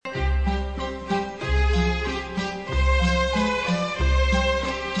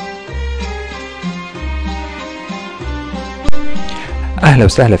أهلا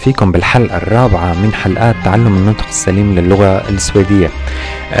وسهلا فيكم بالحلقة الرابعة من حلقات تعلم النطق السليم للغة السويدية.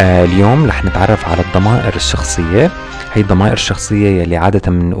 اليوم رح نتعرف على الضمائر الشخصية. هي الضمائر الشخصية يلي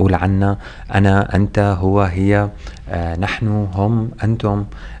عادة بنقول عنها أنا، أنت، هو، هي، نحن، هم، أنتم.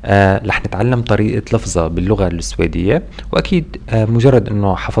 رح نتعلم طريقة لفظها باللغة السويدية، وأكيد مجرد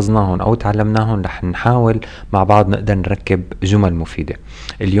أنه حفظناهم أو تعلمناهم رح نحاول مع بعض نقدر نركب جمل مفيدة.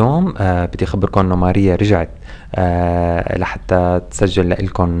 اليوم بدي أخبركم أنه ماريا رجعت لحتى تسجل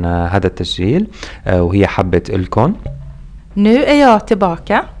لكم هذا التسجيل، وهي حبت لكم. Nu är jag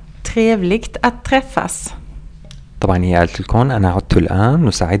tillbaka. Trevligt att träffas. طبعا هي قالت لكم أنا عدت الآن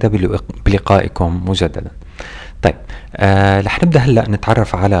وسعيدة بلقائكم مجددا. طيب رح نبدأ هلأ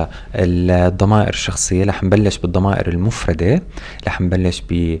نتعرف على الضمائر الشخصية. رح نبلش بالضمائر المفردة. رح نبلش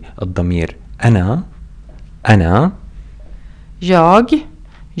بالضمير أنا. Jag.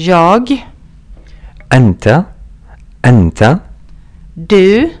 أنت.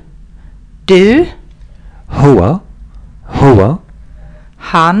 Du. هو.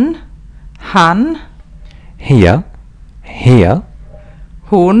 Han. هي.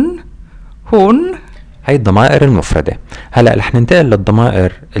 Hon. هاي الضمائر المفردة. هلأ رح ننتقل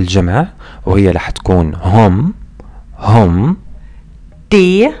للضمائر الجمع، وهي رح تكون هم.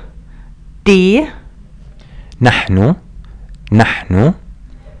 De. نحن.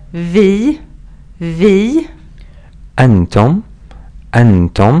 Vi. أنتم.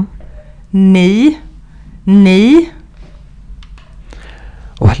 Ni.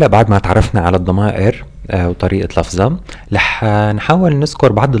 وهلأ بعد ما تعرفنا على الضمائر وطريقة لفظها، رح نحاول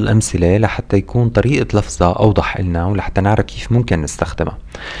نذكر بعض الأمثلة لحتى يكون طريقة لفظها أوضح لنا ولحتى نعرف كيف ممكن نستخدمها.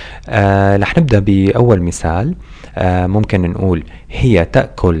 رح نبدأ بأول مثال. ممكن نقول هي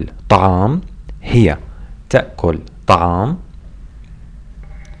تأكل طعام.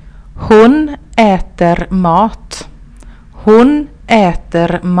 Hon äter mat.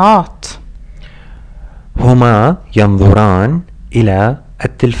 هما ينظران إلى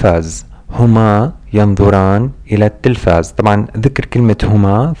التلفاز. طبعا ذكر كلمة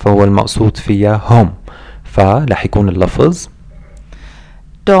هما فهو المقصود فيها هم، فرح يكون اللفظ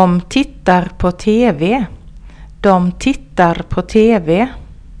De tittar på TV.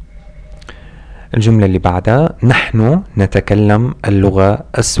 الجملة اللي بعدها نحن نتكلم اللغة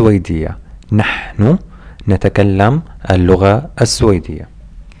السويدية.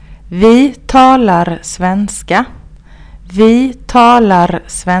 Vi talar svenska.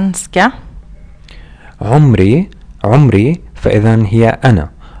 عمري فإذا هي أنا.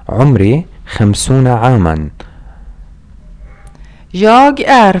 عمري 50 عاما. Jag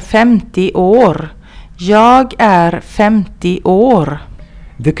är 50 år.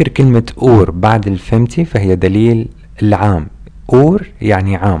 ذكر كلمة أور بعد الفمتي فهي دليل العام. أور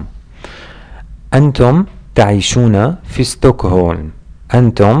يعني عام. أنتم تعيشون في ستوكهولم.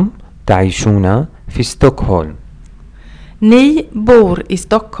 Ni bor i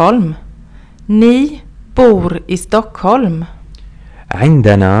Stockholm.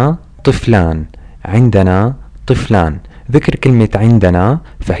 عندنا طفلان. ذكر كلمة عندنا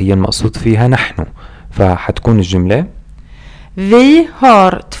فهي المقصود فيها نحن، فحتكون الجملة Vi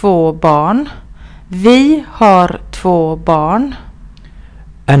har 2 barn.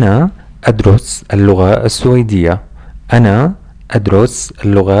 أنا أدرس اللغة السويدية.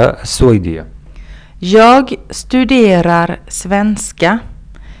 Jag studerar svenska.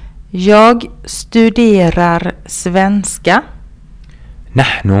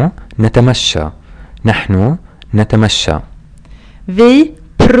 نحن نتمشى. Vi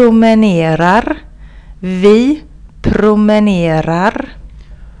promenerar.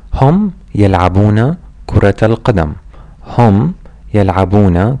 هم يلعبون كرة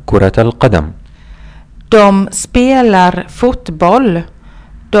القدم. De spelar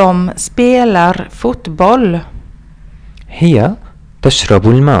fotboll. هي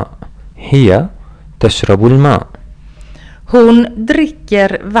تشرب الماء. Hon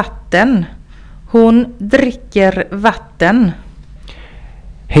dricker vatten.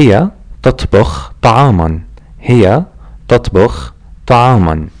 هي تطبخ طعاما.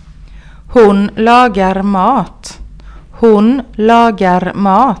 Hon lagar mat.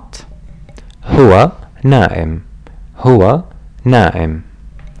 هو نائم.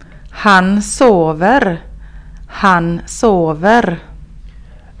 Han sover.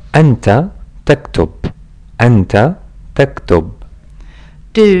 أنت تكتب.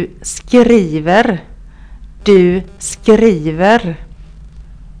 Du skriver.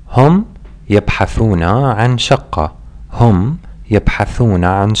 هم يبحثون عن شقة.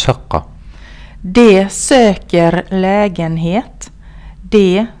 De söker lägenhet.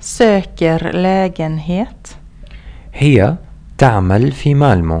 De söker lägenhet. هي تعمل في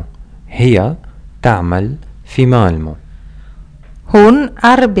مالمو. هي تعمل في مالمو. Hon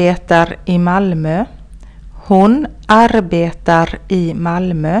arbetar i Malmö. Hon arbetar i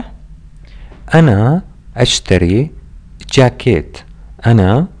Malmö. أنا أشتري جاكيت.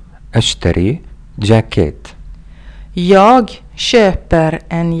 أنا أشتري جاكيت. Jag köper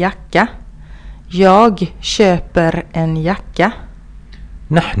en jacka. Jag köper en jacka.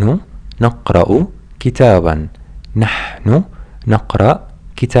 نحن نقرأ كتابا. نحن نقرأ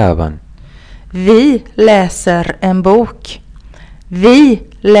كتابا. Vi läser en bok. Vi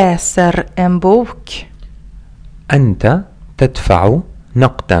läser en bok. أنت تدفع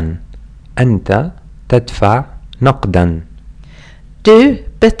نقدا. أنت تدفع نقدا. Du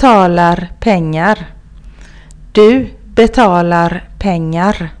betalar pengar. Du betalar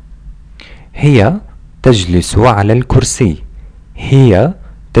pengar. هي تجلس على الكرسي. هي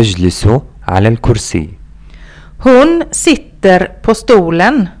تجلس على الكرسي. Hon sitter på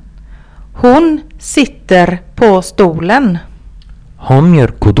stolen. Hon sitter på stolen. هم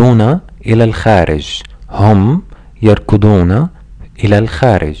يركضون إلى الخارج. هم يركضون إلى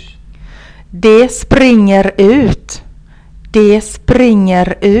الخارج. De springer ut. De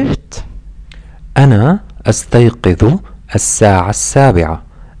springer ut. أنا أستيقظ الساعة السابعة.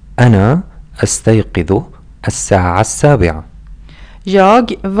 أنا أستيقظ الساعة السابعة.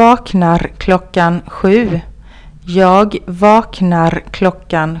 Jag vaknar klockan 7. Jag vaknar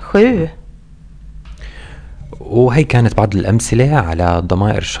klockan 7. وهي كانت بعض الأمثلة على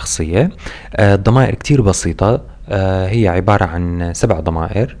الضمائر الشخصية. الضمائر كتير بسيطة. هي عبارة عن 7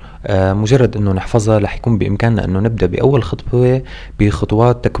 ضمائر. مجرد أنه نحفظها رح يكون بإمكاننا أنه نبدأ بأول خطوة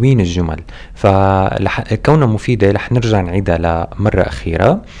بخطوات تكوين الجمل. فكونها مفيدة رح نرجع نعيدها لمرة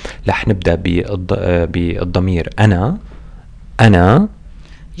أخيرة. رح نبدأ بالضمير أنا. أنا.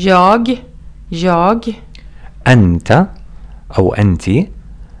 Jag. أنت أو أنت.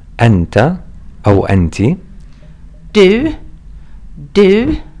 أنت أو أنت. Du.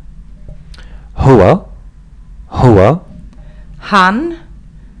 هو. Han.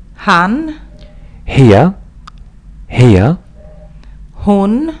 هي.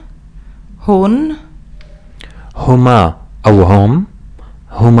 Hon. هما أو هم.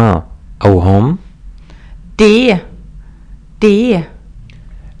 هما أو هم. De.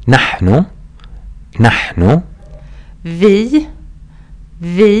 نحن. Vi.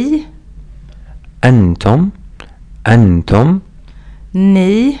 أنتم.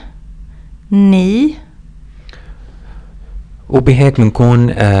 Ni. وبهيك بنكون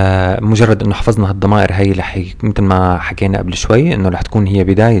مجرد انه حفظنا هالضمائر هي مثل ما حكينا قبل شوي انه رح تكون هي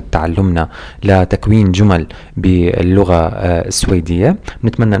بداية تعلمنا لتكوين جمل باللغة السويدية.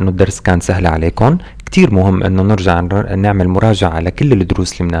 بنتمنى انه الدرس كان سهل عليكم. كتير مهم انه نرجع نعمل مراجعة على كل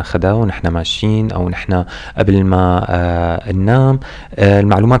الدروس اللي بناخدها ونحن ماشيين او نحن قبل ما ننام.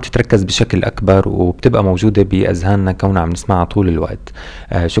 المعلومات بتتركز بشكل اكبر وبتبقى موجودة باذهاننا كوننا عم نسمعها طول الوقت.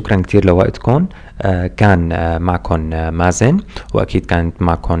 شكرا كتير لوقتكم. كان معكم مازن واكيد كانت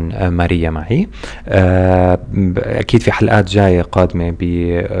معكم ماريا معي. اكيد في حلقات جاية قادمة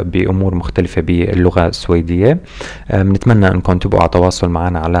بامور مختلفة باللغة السويدية. بنتمنى انكم تبقوا على تواصل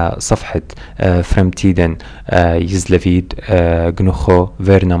معنا على صفحة فرمتيدن يزلفيد جنوخو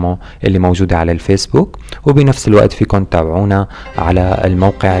فيرنامو اللي موجودة على الفيسبوك. وبنفس الوقت فيكم تتابعونا على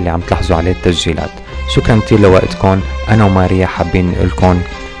الموقع اللي عم تلاحظوا عليه التسجيلات. شكرا كتير لوقتكم. انا وماريا حابين نقول لكم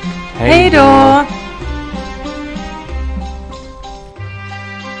Hej då!